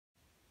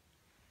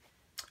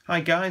Hi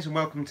guys, and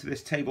welcome to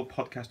this table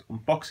podcast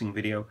unboxing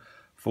video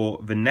for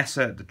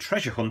Vanessa the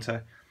Treasure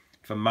Hunter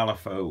for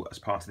Malifaux as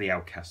part of the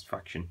Outcasts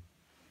faction.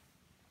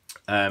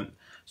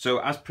 So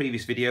as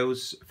previous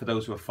videos, for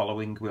those who are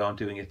following, we are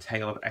doing a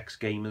Tale of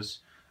Ex-Gamers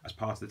as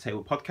part of the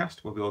table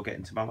podcast where we all get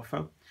into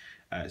Malifaux.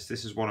 So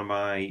this is one of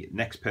my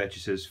next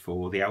purchases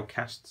for the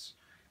Outcasts,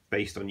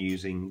 based on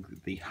using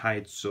the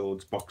Hired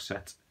Swords box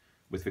set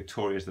with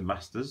Victoria as the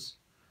Masters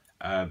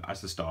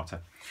as the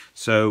starter.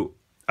 So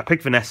I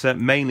picked Vanessa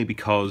mainly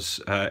because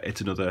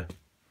it's another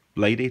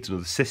lady, it's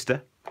another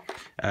sister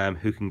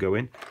who can go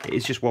in. It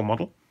is just one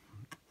model.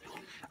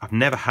 I've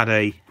never had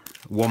a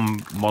one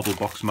model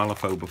box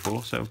Malifaux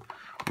before, so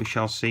we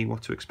shall see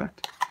what to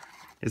expect.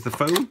 Is the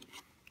foam?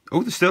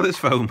 Oh, there still is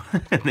foam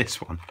in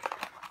this one.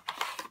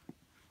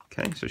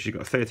 Okay, so she's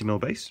got a 30mm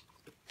base.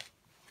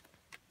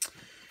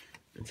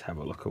 Let's have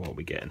a look at what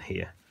we get in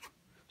here.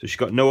 So she's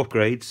got no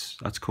upgrades,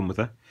 that's come with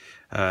her.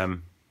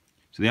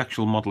 So the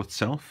actual model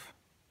itself,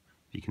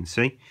 you can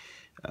see,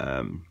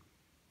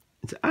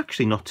 it's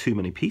actually not too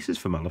many pieces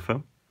for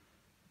Malifaux,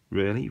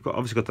 really. You've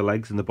obviously got the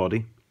legs and the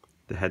body,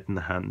 the head and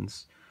the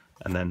hands,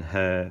 and then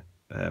her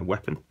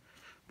weapon.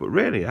 But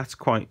really, that's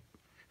quite,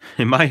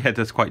 in my head,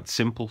 that's quite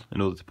simple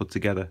in order to put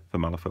together for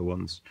Malifaux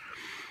ones.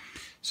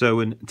 So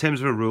in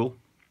terms of a rule,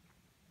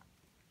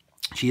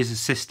 she is a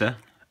sister,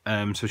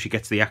 so she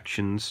gets the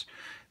actions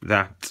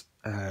that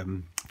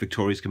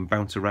Victoria's can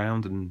bounce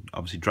around and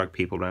obviously drag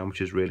people around,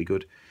 which is really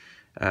good.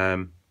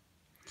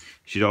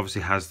 She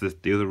obviously has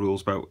the other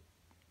rules about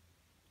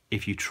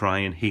if you try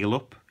and heal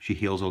up, she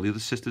heals all the other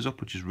sisters up,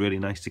 which is really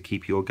nice to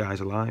keep your guys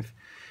alive.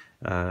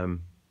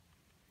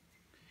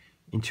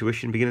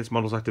 Intuition, beginner's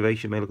models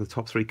activation may look at the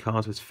top 3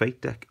 cards of its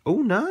fate deck.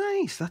 Oh,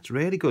 nice! That's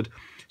really good.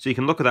 So you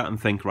can look at that and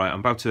think, right, I'm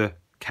about to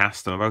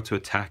cast, I'm about to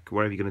attack,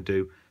 whatever you're going to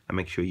do, and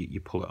make sure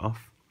you pull it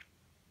off.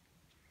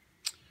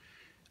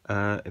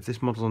 If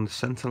this model's on the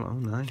centre, oh,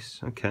 nice,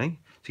 okay.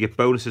 So you get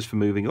bonuses for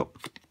moving up.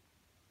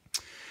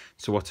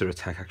 So what's her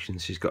attack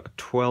actions? She's got a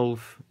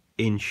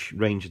 12-inch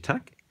range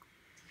attack.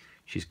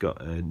 She's got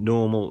a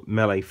normal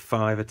melee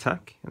 5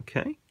 attack,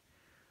 okay.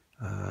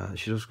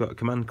 She's also got a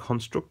command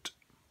construct.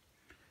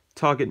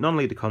 Target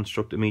non-leader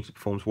construct immediately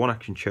performs one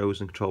action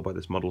chosen and controlled by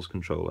this model's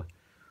controller.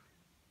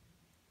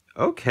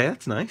 Okay,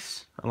 that's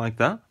nice. I like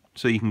that.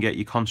 So you can get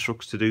your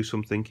constructs to do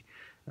something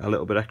a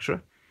little bit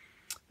extra.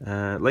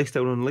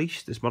 Laystone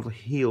Unleashed. This model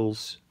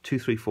heals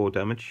 2/3/4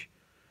 damage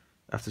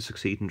after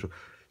succeeding.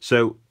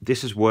 So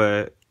this is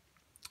where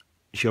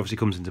she obviously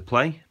comes into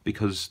play,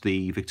 because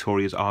the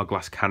Victorias are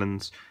glass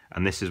cannons,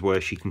 and this is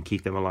where she can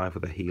keep them alive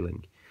with her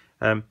healing.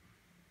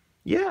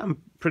 Yeah,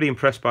 I'm pretty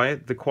impressed by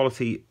it. The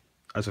quality,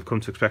 as I've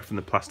come to expect from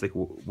the plastic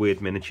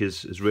weird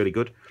miniatures, is really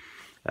good.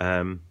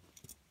 And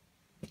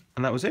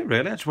that was it,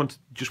 really. I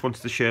just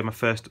wanted to share my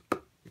first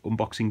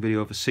unboxing video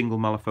of a single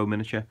Malifaux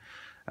miniature.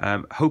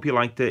 Hope you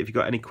liked it. If you've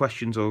got any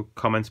questions or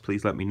comments,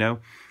 please let me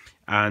know.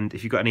 And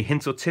if you've got any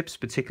hints or tips,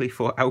 particularly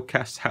for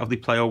Outcasts, how they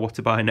play or what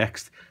to buy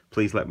next,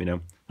 please let me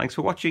know. Thanks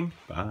for watching.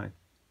 Bye.